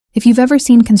If you've ever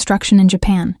seen construction in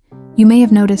Japan, you may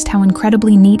have noticed how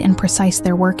incredibly neat and precise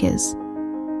their work is.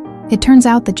 It turns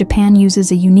out that Japan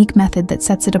uses a unique method that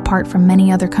sets it apart from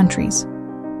many other countries.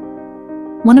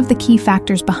 One of the key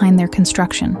factors behind their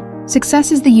construction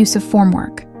success is the use of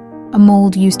formwork, a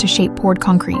mold used to shape poured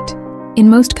concrete. In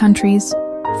most countries,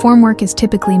 formwork is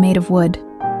typically made of wood.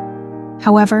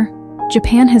 However,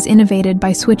 Japan has innovated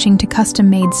by switching to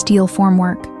custom-made steel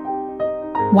formwork.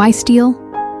 Why steel?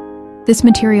 This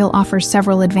material offers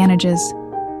several advantages.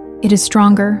 It is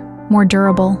stronger, more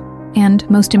durable, and,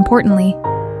 most importantly,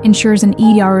 ensures an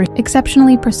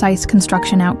exceptionally precise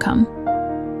construction outcome.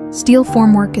 Steel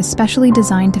formwork is specially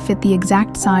designed to fit the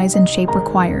exact size and shape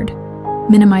required,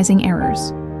 minimizing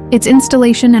errors. Its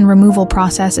installation and removal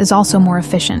process is also more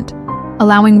efficient,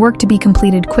 allowing work to be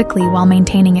completed quickly while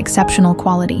maintaining exceptional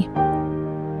quality.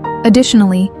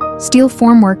 Additionally, steel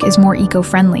formwork is more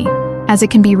eco-friendly, as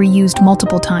it can be reused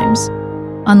multiple times,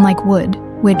 unlike wood,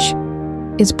 which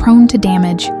is prone to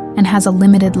damage and has a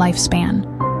limited lifespan.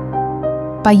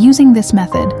 By using this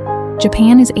method,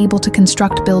 Japan is able to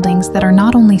construct buildings that are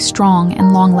not only strong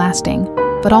and long-lasting,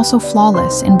 but also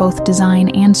flawless in both design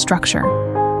and structure.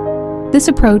 This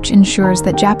approach ensures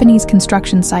that Japanese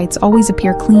construction sites always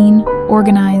appear clean,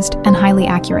 organized, and highly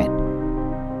accurate.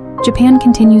 Japan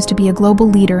continues to be a global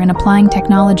leader in applying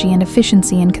technology and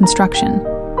efficiency in construction,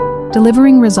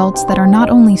 delivering results that are not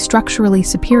only structurally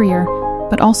superior,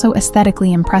 but also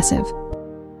aesthetically impressive.